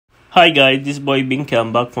Hi guys, this boy Binky.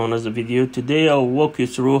 I'm back for another video. Today I'll walk you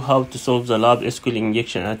through how to solve the lab SQL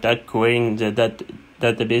injection attack querying the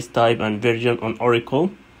database type and version on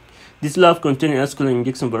Oracle. This lab contains SQL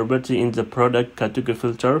injection property in the product category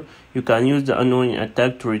filter. You can use the unknown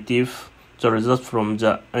attack to retrieve the results from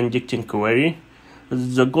the injection query.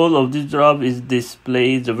 The goal of this lab is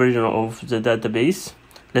display the version of the database.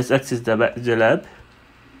 Let's access the lab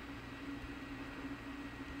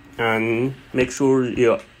and make sure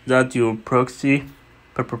that your proxy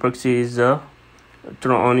is turn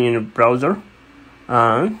on in your browser,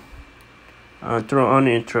 and turn on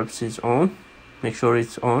interrupts is on. Make sure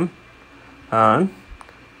it's on and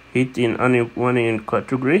hit in anyone in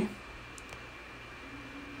category,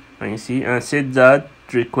 and you see, and set that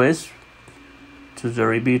request to the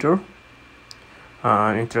repeater,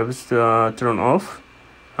 and interrupts turn off,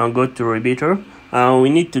 and go to repeater. We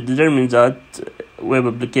need to determine that web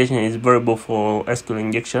application is variable for SQL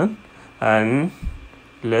injection, and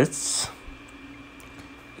let's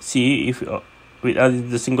see if we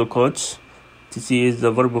added the single quotes to see is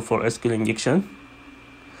the variable for SQL injection.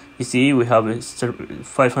 You see we have a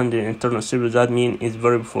 500 internal server. That means it's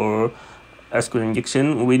variable for SQL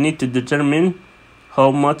injection. We need to determine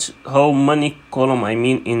how many column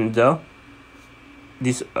in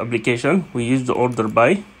this application. We use the order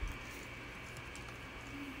by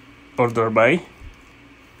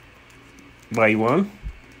one,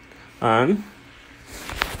 and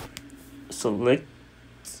select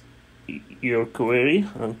your query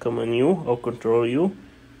and command U or control U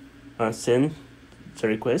and send the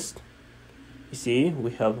request. You see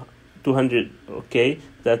we have 200. Okay,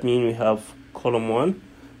 that means we have column 1.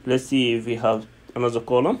 Let's see if we have another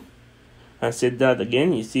column, and set that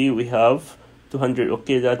again. You see we have 200.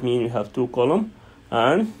 Okay, that means we have 2 column,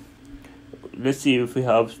 and let's see if we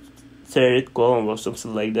have third column or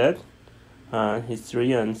something like that.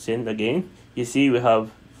 History, and send again. You see we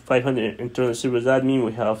have 500 internal servers. That means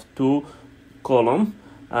we have 2 column.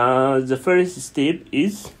 The first step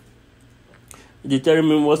is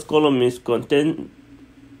determine what column is contain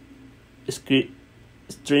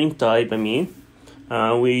string type.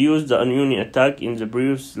 We use the onion attack in the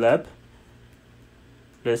previous lab.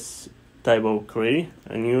 Let's type our query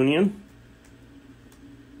onion,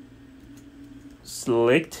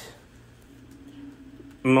 select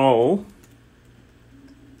null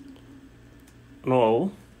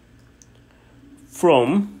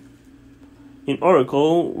from. In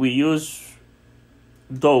Oracle we use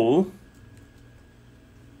double,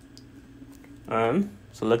 and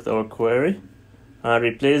select our query and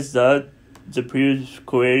replace the previous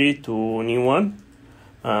query to new one,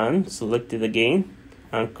 and select it again,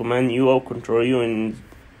 and command U or control U, and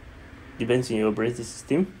depends on your operating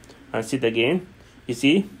system, and set again. You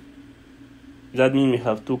see that means we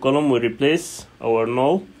have 2 columns. We replace our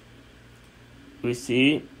null. We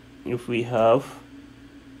see if we have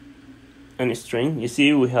any string. You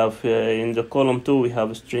see we have in the column 2 we have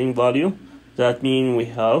a string value. That means we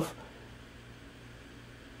have,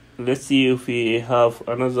 let's see if we have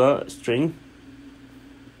another string,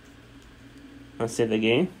 and set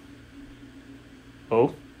again.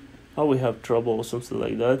 Oh, we have trouble or something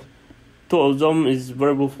like that. 2 of them is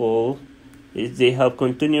variable for they have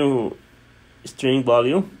continuous string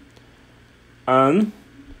value. And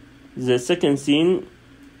the second thing,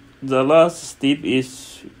 the last step,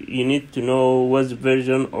 is you need to know what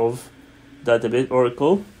version of database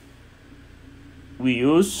Oracle we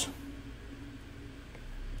use.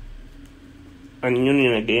 An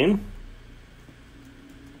union again,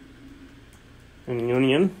 an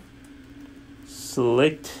union,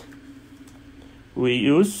 select. We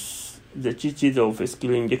use the cheat sheet of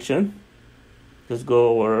SQL injection. Let's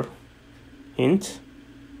go over hint.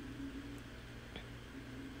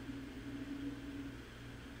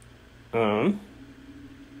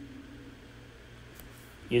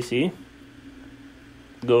 You see,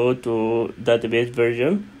 go to database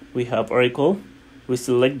version. We have Oracle. We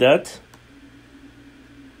select that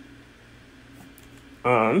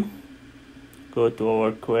and go to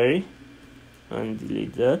our query and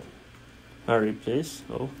delete that and replace.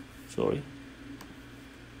 Oh, sorry.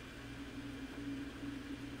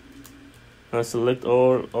 And select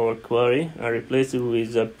all our query and replace it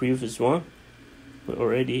with the previous one. We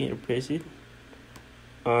already replaced it,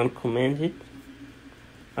 and comment it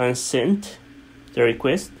and send the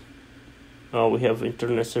request. We have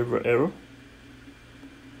internet server error.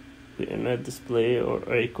 We are not display or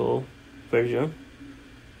Oracle version.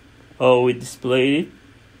 We displayed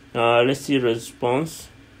it. Let's see the response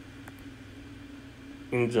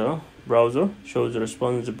in the browser. Show the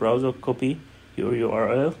response in the browser. Copy your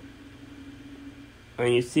URL,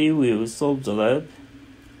 and you see we will solve the lab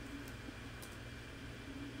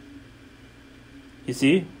You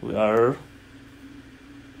see, we are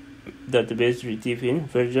database retrieving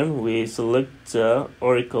version. We select the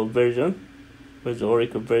Oracle version. Where's the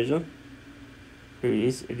Oracle version?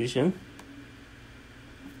 Release edition.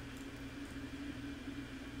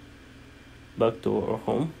 Back to our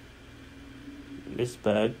home. Let's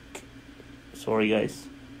back. Sorry guys.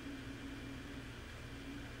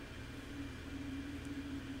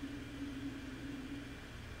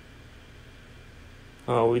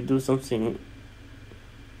 We do something.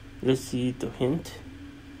 Let's see to hint.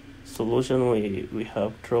 Solution, we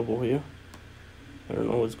have trouble here. I don't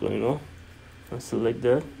know what's going on. I'll select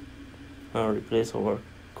that. I'll replace our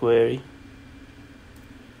query.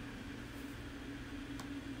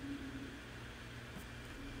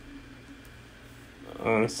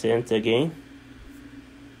 Send again.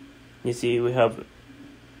 You see you have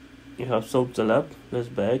solved the lab. Let's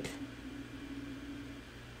back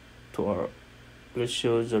to our, let's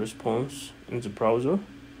show the response in the browser.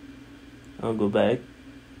 I'll go back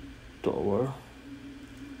to our,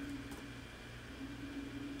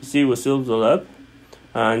 you see we solved the lab.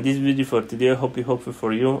 And this video for today, I hope it helpful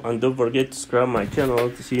for you, and don't forget to subscribe my channel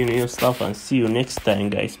to see new stuff, and see you next time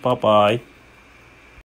guys. Bye bye.